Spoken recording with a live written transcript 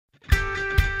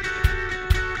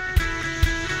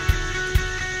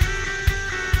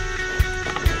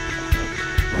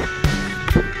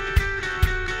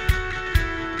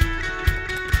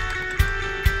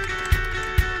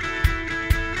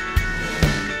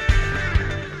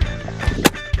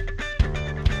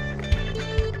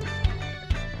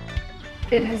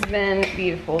It has been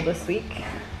beautiful this week.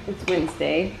 It's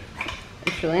Wednesday.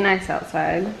 It's really nice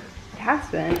outside. It has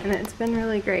been, and it's been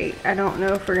really great. I don't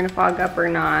know if we're gonna fog up or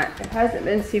not. It hasn't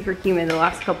been super humid the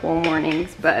last couple of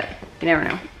mornings, but you never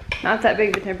know. Not that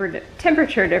big of a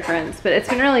temperature difference, but it's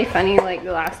been really funny. Like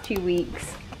the last 2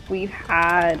 weeks, we've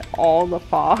had all the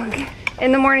fog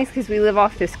in the mornings because we live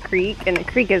off this creek, and the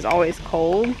creek is always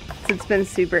cold. So it's been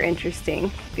super interesting.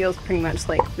 Feels pretty much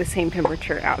like the same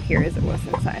temperature out here as it was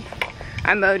inside.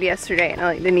 I mowed yesterday and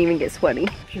I didn't even get sweaty.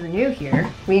 If you're new here,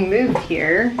 we moved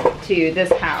here to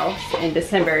this house in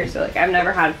December, so I've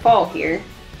never had fall here.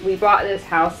 We bought this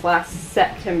house last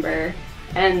September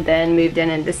and then moved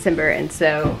in December, and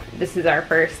so this is our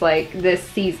first this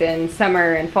season,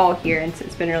 summer and fall here, and so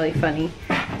it's been really funny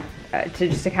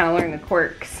to kind of learn the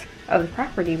quirks of the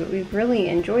property, but we've really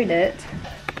enjoyed it.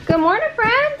 Good morning,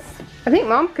 friends! I think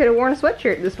Mom could have worn a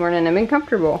sweatshirt this morning and been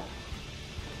comfortable.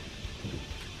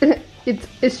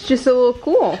 It's just a little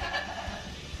cool.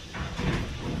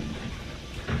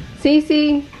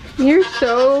 Cece, you're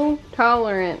so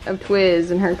tolerant of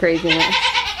Twiz and her craziness.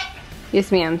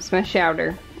 Yes, ma'am. It's my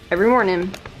shouter every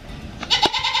morning.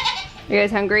 You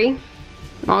guys hungry?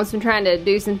 Mom's been trying to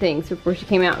do some things before she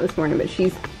came out this morning, but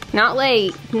she's not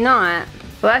late. Not.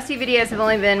 The last few videos have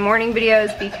only been morning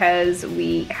videos because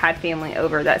we had family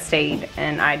over that stayed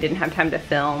and I didn't have time to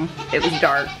film. It was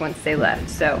dark once they left,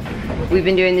 so we've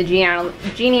been doing the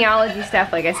genealogy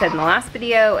stuff like I said in the last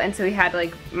video, and so we had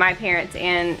my parents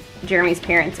and Jeremy's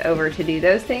parents over to do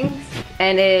those things.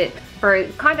 And for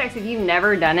context, if you've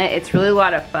never done it, it's really a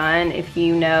lot of fun if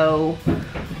you know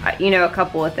a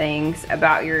couple of things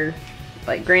about your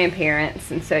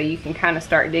grandparents, and so you can kind of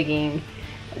start digging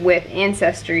with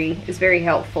ancestry. Is very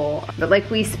helpful. But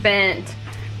we spent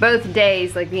both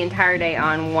days, the entire day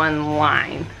on one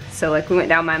line. So we went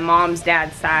down my mom's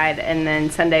dad's side, and then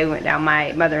Sunday we went down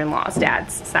my mother-in-law's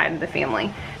dad's side of the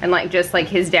family. And just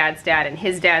his dad's dad and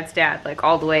his dad's dad,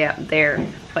 all the way up there,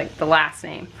 the last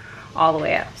name, all the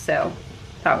way up. So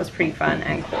that was pretty fun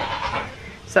and cool.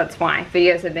 So that's why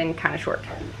videos have been kind of short.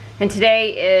 And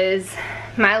today is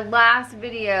my last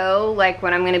video,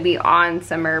 when I'm gonna be on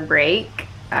summer break.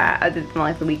 Other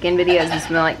than the weekend videos, this is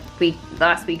my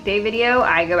last weekday video.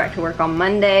 I go back to work on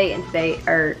Monday and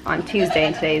on Tuesday,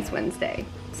 and today is Wednesday.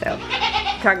 So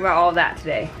talk about all of that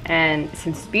today. And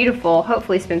since it's beautiful,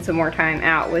 hopefully spend some more time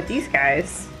out with these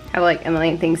guys. I have a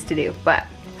million things to do, but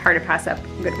hard to pass up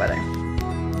good weather.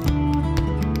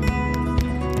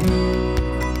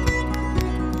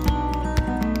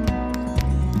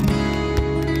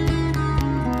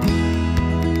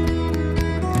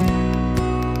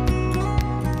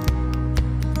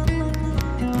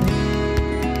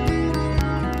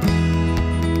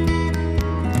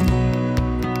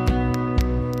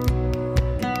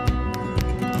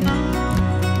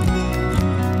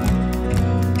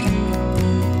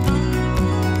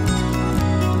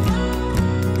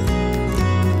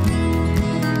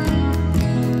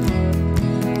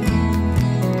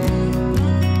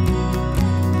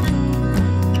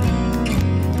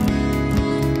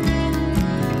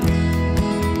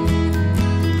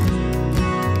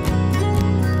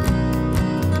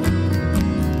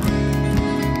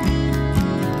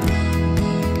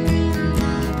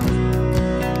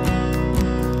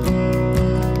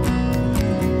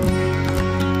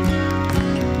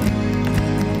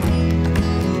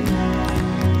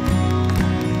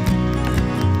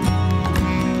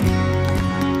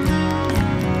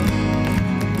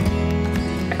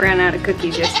 Ran out of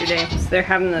cookies yesterday, so they're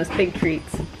having those pig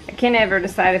treats. I can't ever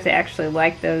decide if they actually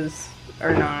like those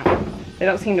or not. They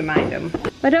don't seem to mind them.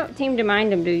 I don't seem to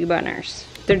mind them, do you, Butters?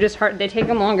 They're just hard. They take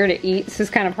them longer to eat, so it's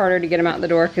kind of harder to get them out the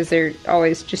door because they're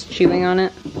always just chewing on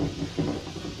it.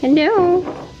 Hello.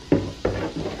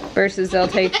 Versus they'll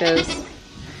take those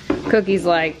cookies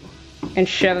and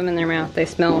shove them in their mouth. They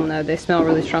smell them though. They smell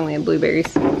really strongly of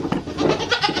blueberries.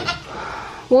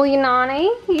 Well, Yanani,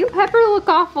 you Pepper look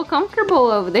awful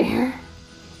comfortable over there.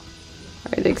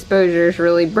 Alright, the exposure is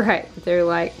really bright, but they're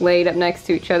laid up next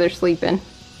to each other sleeping.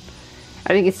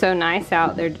 I think it's so nice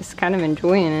out, they're just kind of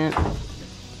enjoying it.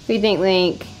 What do you think,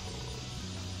 Link?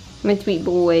 My sweet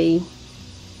boy.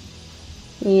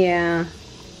 Yeah.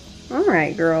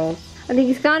 Alright, girls. I think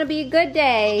it's gonna be a good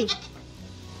day.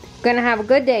 Gonna have a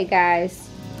good day, guys.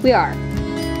 We are.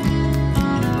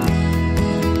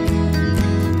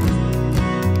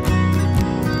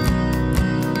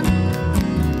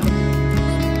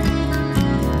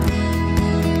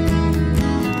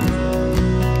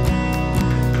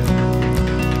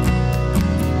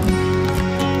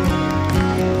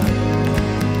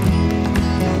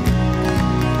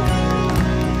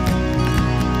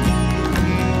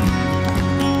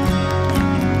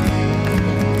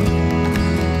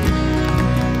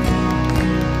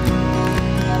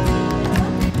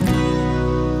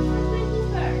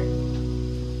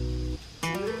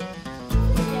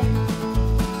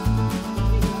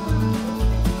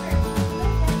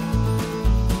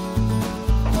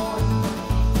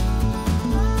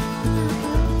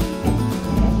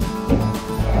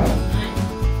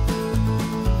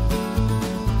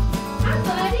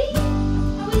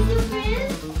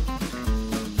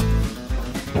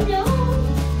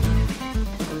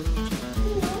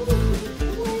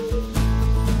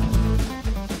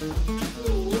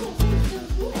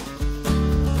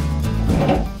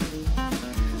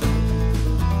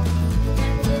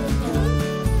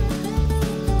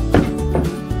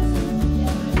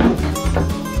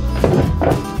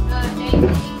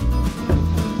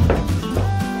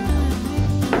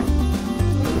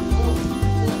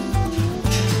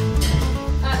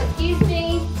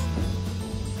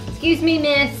 Excuse me,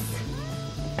 miss.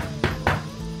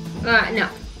 No.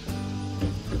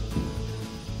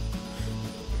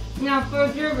 Not for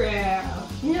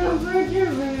giraffe. No for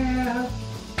giraffe.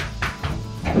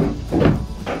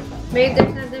 Babe,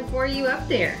 there's nothing for you up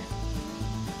there.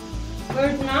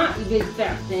 There's not, you big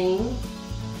fat thing.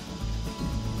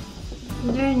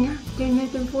 There's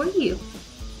nothing for you.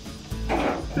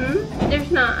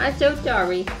 There's not. I'm so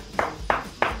sorry.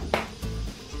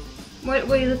 What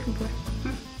are you looking for?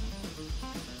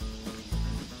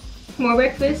 More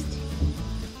breakfast?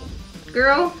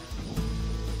 Girl,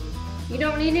 you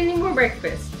don't need any more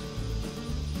breakfast.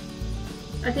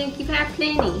 I think you've had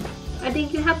plenty. I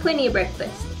think you have plenty of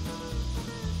breakfast.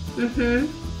 I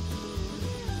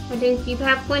think you've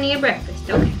had plenty of breakfast.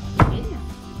 Okay.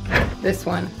 Yeah. This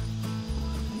one.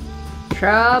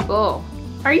 Trouble.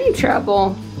 Are you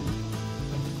trouble?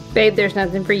 Babe, there's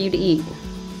nothing for you to eat.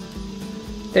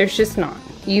 There's just not.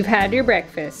 You've had your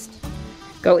breakfast.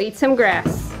 Go eat some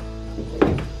grass.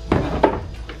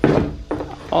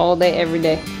 All day, every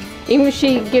day. Even if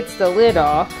she gets the lid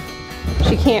off,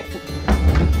 she can't.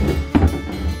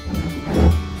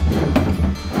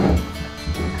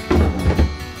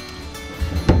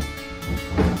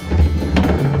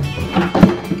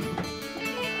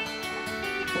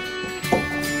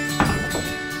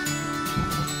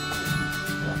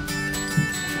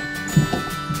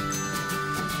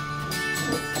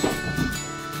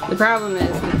 The problem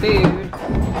is the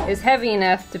food is heavy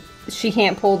enough to she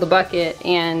can't pull the bucket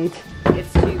and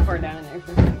it's too far down in there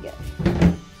for her to get.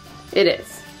 It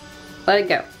is. Let it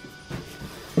go.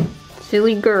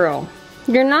 Silly girl.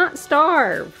 You're not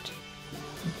starved.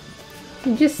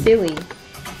 You're just silly.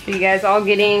 So you guys all have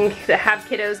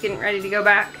kiddos getting ready to go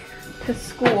back to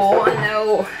school. I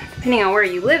know, depending on where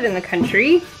you live in the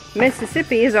country,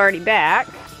 Mississippi is already back.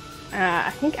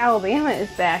 I think Alabama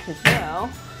is back as well.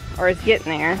 Or is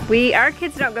getting there. Our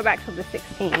kids don't go back till the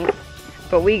 16th,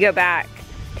 but we go back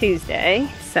Tuesday.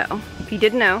 So if you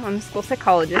didn't know, I'm a school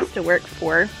psychologist. I work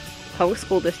for public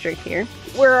school district here.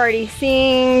 We're already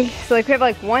seeing, so like we have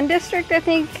like one district I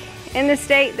think in the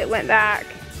state that went back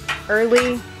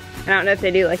early. I don't know if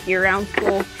they do like year-round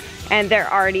school, and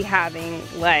they're already having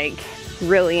like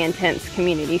really intense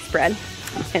community spread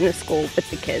in the school with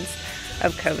the kids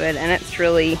of COVID, and it's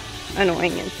really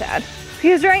annoying and sad.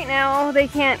 Because right now they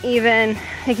can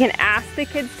ask the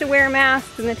kids to wear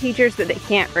masks and the teachers, but they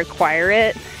can't require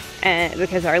it. And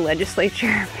because our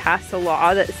legislature passed a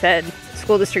law that said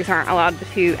school districts aren't allowed to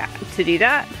do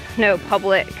that. No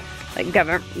public, like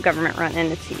government run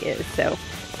entity is. So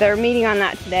they're meeting on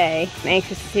that today. I'm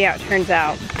anxious to see how it turns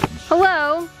out.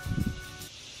 Hello.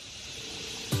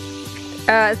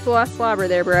 It's the last slobber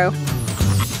there, bro.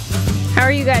 How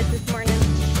are you guys this morning?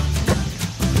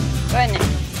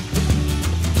 Goodness.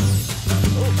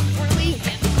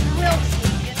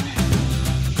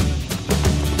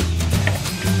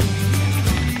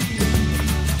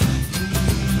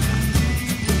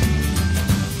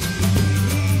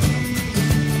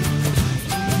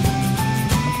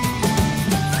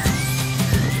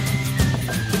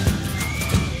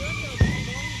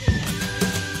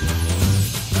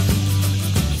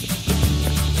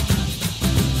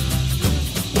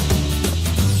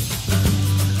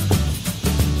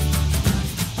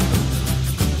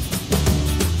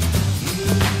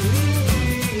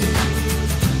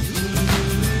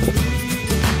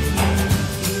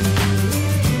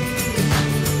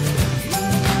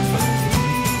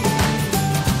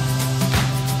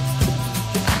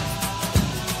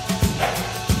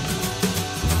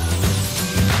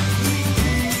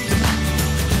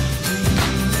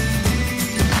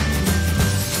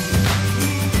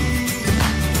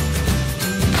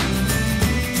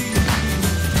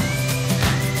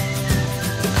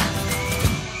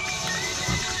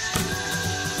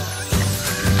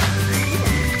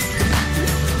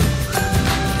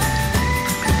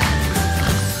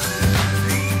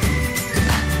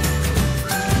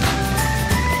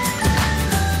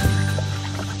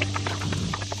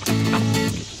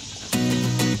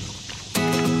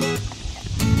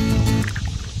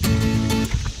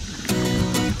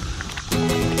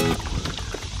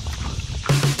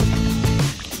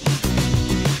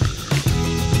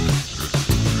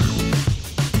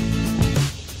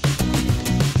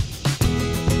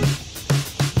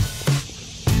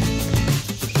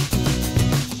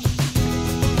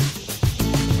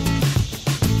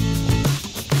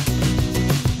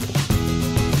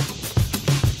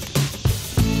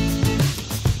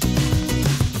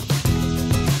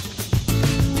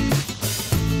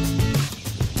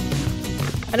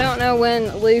 I don't know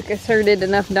when Luke asserted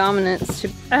enough dominance to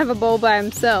have a bowl by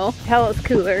himself. Hell, it's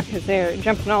cooler because they're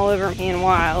jumping all over me in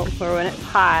wild, or when it's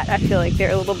hot, I feel like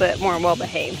they're a little bit more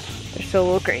well-behaved. They're still a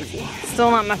little crazy.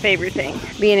 Still not my favorite thing,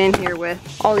 being in here with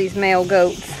all these male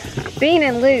goats. Being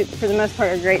in Luke, for the most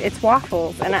part, are great. It's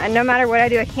Waffles, and no matter what I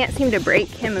do, I can't seem to break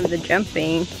him of the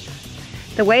jumping.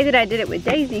 The way that I did it with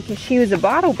Daisy, because she was a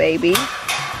bottle baby,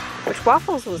 which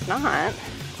Waffles was not,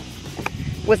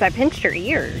 was I pinched her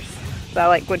ears. So I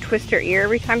like would twist her ear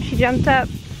every time she jumped up.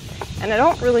 And I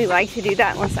don't really like to do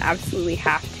that unless I absolutely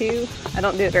have to. I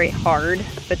don't do it very hard,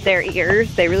 but their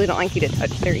ears, they really don't like you to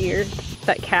touch their ears.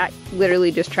 That cat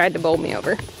literally just tried to bowl me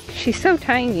over. She's so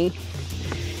tiny.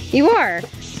 You are.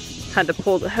 Had to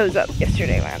pull the hose up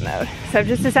yesterday when I mowed. So I've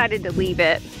just decided to leave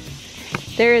it.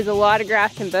 There is a lot of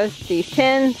grass in both of these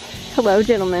pens. Hello,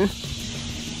 gentlemen.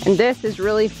 And this is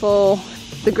really full.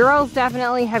 The girls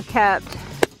definitely have kept,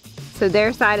 so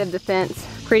their side of the fence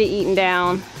pretty eaten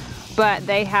down, but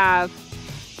they have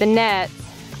the nets,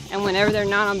 and whenever they're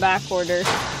not on back order,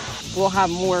 we'll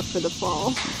have more for the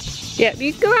fall. Yep,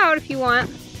 you can go out if you want.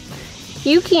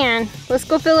 You can. Let's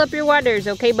go fill up your waters,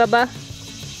 okay, Bubba?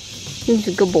 He's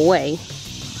a good boy.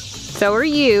 So are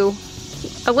you.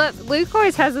 Luke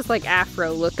always has this like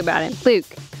afro look about him. Luke,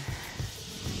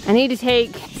 I need to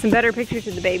take some better pictures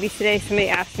of the babies today. Somebody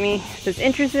asked me if I was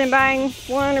interested in buying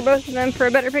one or both of them for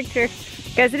a better picture.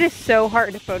 Guys, it is so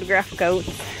hard to photograph goats,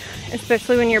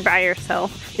 especially when you're by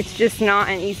yourself. It's just not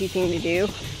an easy thing to do.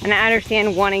 And I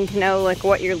understand wanting to know like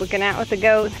what you're looking at with the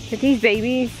goat. But these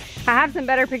babies, I have some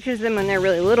better pictures of them when they're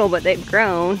really little, but they've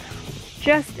grown.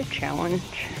 Just a challenge.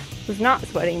 I was not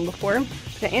sweating before,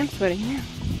 but I am sweating now.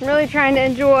 I'm really trying to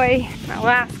enjoy my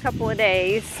last couple of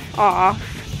days off.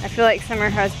 I feel like summer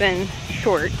has been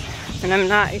short, and I'm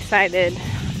not excited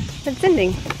that it's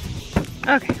ending.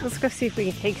 Okay, let's go see if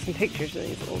we can take some pictures of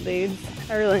these little dudes.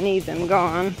 I really need them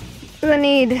gone. I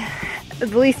need the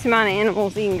least amount of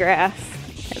animals eating grass.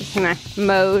 That was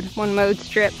my one mowed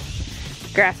strip.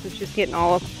 Grass was just getting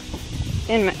all up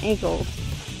in my ankles.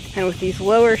 And with these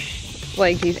lower,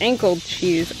 like these ankle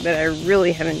shoes that I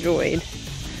really have enjoyed,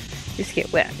 just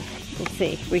get wet. Let's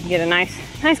see if we can get a nice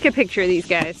good picture of these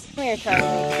guys. Come here,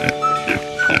 Charlie.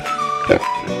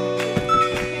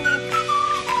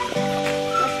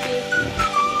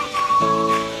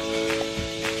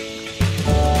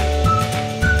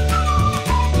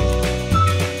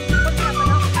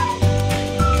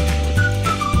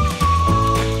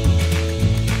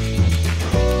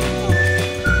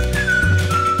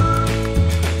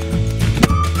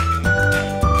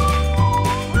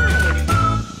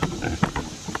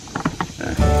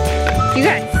 You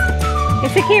guys,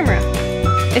 it's a camera.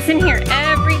 It's in here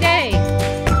every day.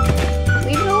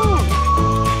 Leave it alone.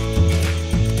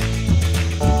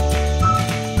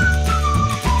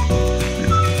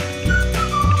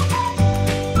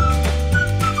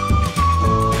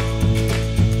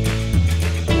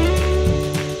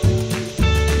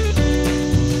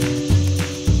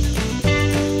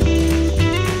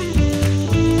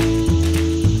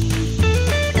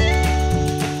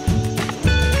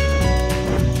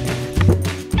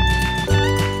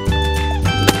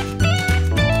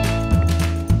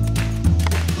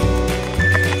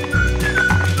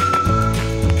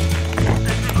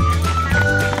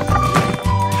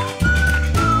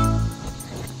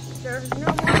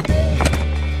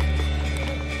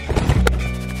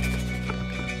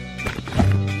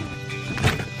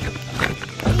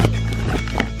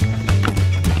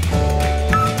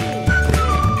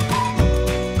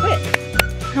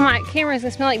 Camera's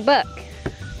gonna smell like buck.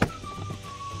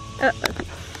 I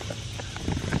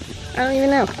don't even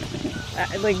know.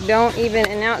 Don't even,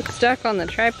 and now it's stuck on the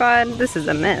tripod. This is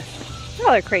a mess. Y'all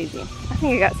are crazy. I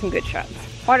think I got some good shots.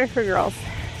 Water for girls.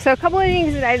 So a couple of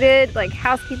things that I did, like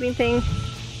housekeeping things.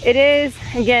 It is,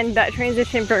 again, that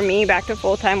transition for me back to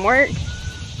full-time work.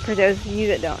 For those of you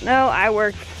that don't know, I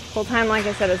work full-time, like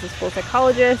I said, as a school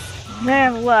psychologist. And I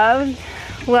have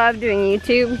loved doing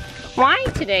YouTube. Why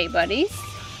today, buddies?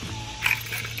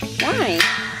 Why?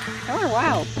 Y'all are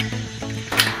wild.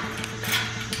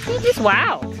 You're just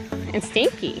wild and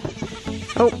stinky.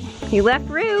 Oh, you left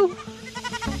Rue.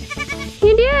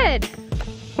 You did.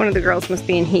 One of the girls must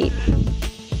be in heat.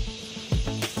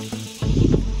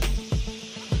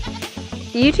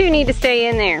 You two need to stay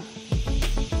in there.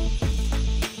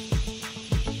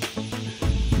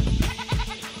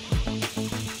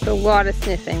 It's a lot of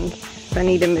sniffing, so I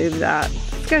need to move that.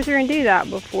 Let's go through and do that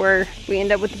before we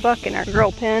end up with the buck in our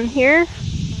girl pen here.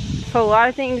 So a lot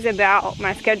of things about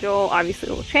my schedule obviously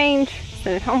will change.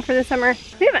 Staying at home for the summer.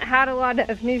 We haven't had a lot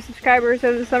of new subscribers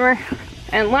over the summer.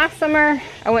 And last summer,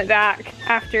 I went back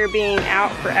after being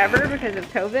out forever because of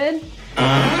COVID.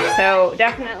 So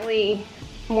definitely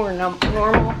more normal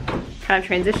kind of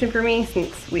transition for me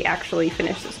since we actually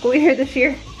finished the school year this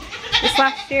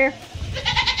last year.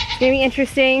 It's gonna be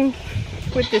interesting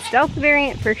with this Delta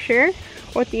variant for sure,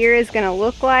 what the year is gonna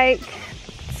look like.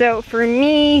 So for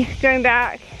me, going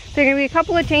back, there are gonna be a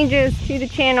couple of changes to the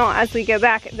channel as we go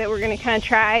back that we're gonna kind of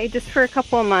try just for a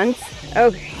couple of months.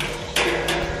 Okay,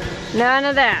 none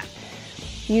of that.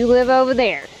 You live over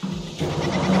there.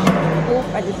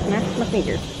 Oh, I just smashed my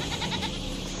finger.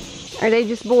 Are they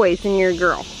just boys and you're a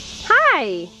girl?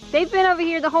 Hi, they've been over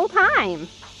here the whole time.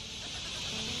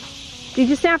 Did you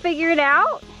just now figure it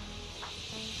out?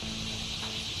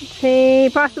 See,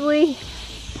 possibly.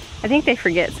 I think they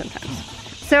forget sometimes.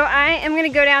 So I am gonna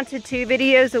go down to 2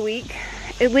 videos a week,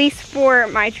 at least for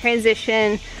my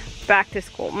transition back to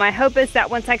school. My hope is that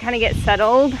once I kind of get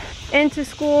settled into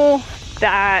school,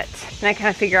 and I kind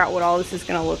of figure out what all this is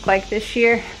gonna look like this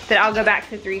year, that I'll go back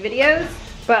to 3 videos.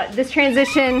 But this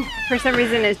transition, for some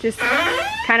reason, is just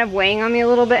kind of weighing on me a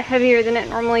little bit heavier than it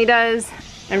normally does.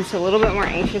 I'm just a little bit more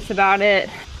anxious about it.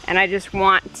 And I just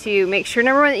want to make sure,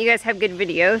 number one, that you guys have good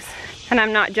videos. And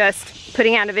I'm not just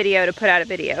putting out a video to put out a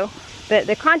video. That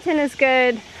the content is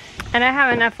good, and I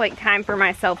have enough like time for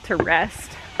myself to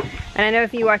rest. And I know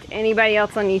if you watch anybody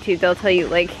else on YouTube, they'll tell you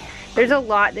like, there's a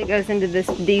lot that goes into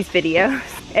these videos.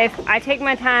 If I take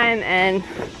my time and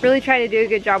really try to do a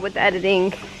good job with the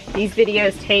editing, these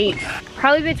videos take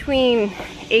probably between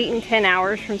 8 and 10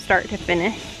 hours from start to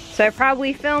finish. So I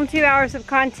probably film 2 hours of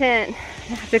content.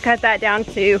 I have to cut that down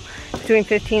to between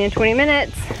 15 and 20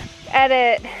 minutes.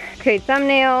 Edit, create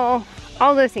thumbnail,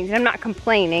 all those things. I'm not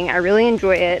complaining, I really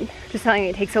enjoy it. Just telling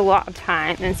you it takes a lot of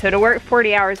time. And so to work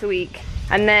 40 hours a week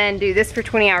and then do this for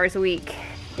 20 hours a week,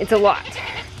 it's a lot.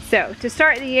 So to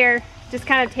start the year, just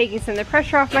kind of taking some of the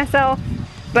pressure off myself,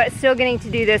 but still getting to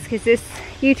do this because this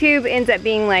YouTube ends up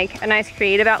being like a nice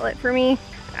creative outlet for me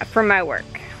from my work.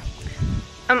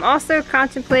 I'm also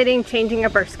contemplating changing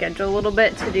up our schedule a little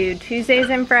bit to do Tuesdays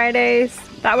and Fridays.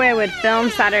 That way I would film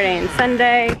Saturday and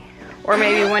Sunday, or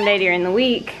maybe one day during the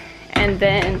week, and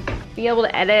then be able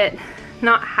to edit,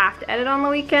 not have to edit on the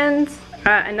weekends.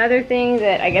 Another thing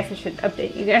that I guess I should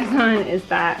update you guys on is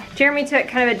that Jeremy took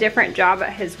kind of a different job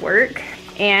at his work,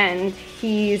 and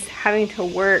he's having to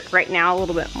work right now a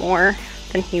little bit more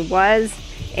than he was.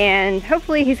 And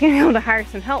hopefully he's gonna be able to hire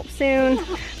some help soon.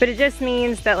 But it just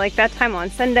means that like that time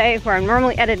on Sunday where I'm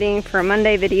normally editing for a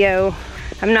Monday video,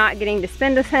 I'm not getting to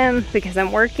spend with him because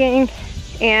I'm working.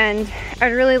 And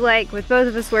I'd really like, with both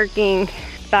of us working,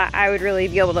 that I would really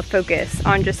be able to focus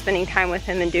on just spending time with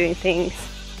him and doing things.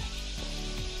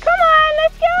 Come on,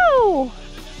 let's go!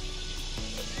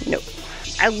 Nope.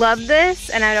 I love this,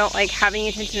 and I don't like have any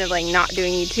intention of like not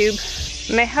doing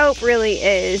YouTube. My hope really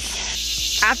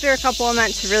is, after a couple of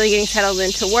months of really getting settled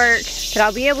into work, that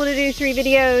I'll be able to do 3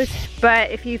 videos. But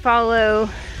if you follow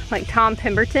like Tom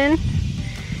Pemberton,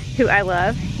 who I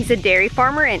love, he's a dairy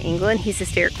farmer in England. He's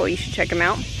hysterical, you should check him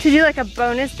out. To do like a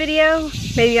bonus video,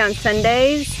 maybe on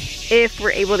Sundays, if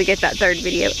we're able to get that 3rd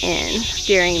video in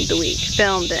during the week,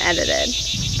 filmed and edited.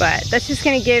 But that's just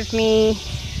gonna give me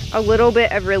a little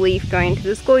bit of relief going to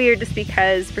the school year, just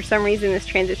because for some reason this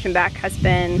transition back has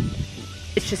been,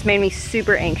 it's just made me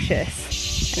super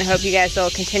anxious. And I hope you guys will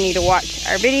continue to watch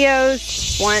our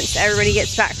videos once everybody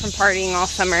gets back from partying all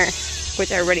summer,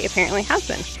 which everybody apparently has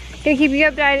been. Gonna keep you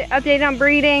updated on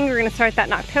breeding. We're gonna start that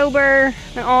in October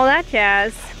and all that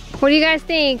jazz. What do you guys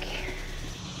think?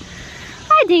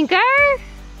 Hi, Dinker.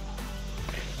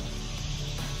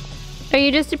 Are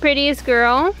you just the prettiest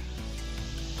girl?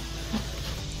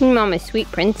 You're Mama's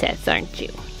sweet princess, aren't you?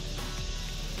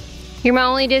 You're my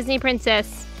only Disney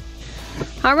princess.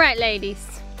 All right, ladies.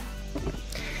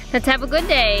 Let's have a good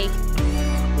day.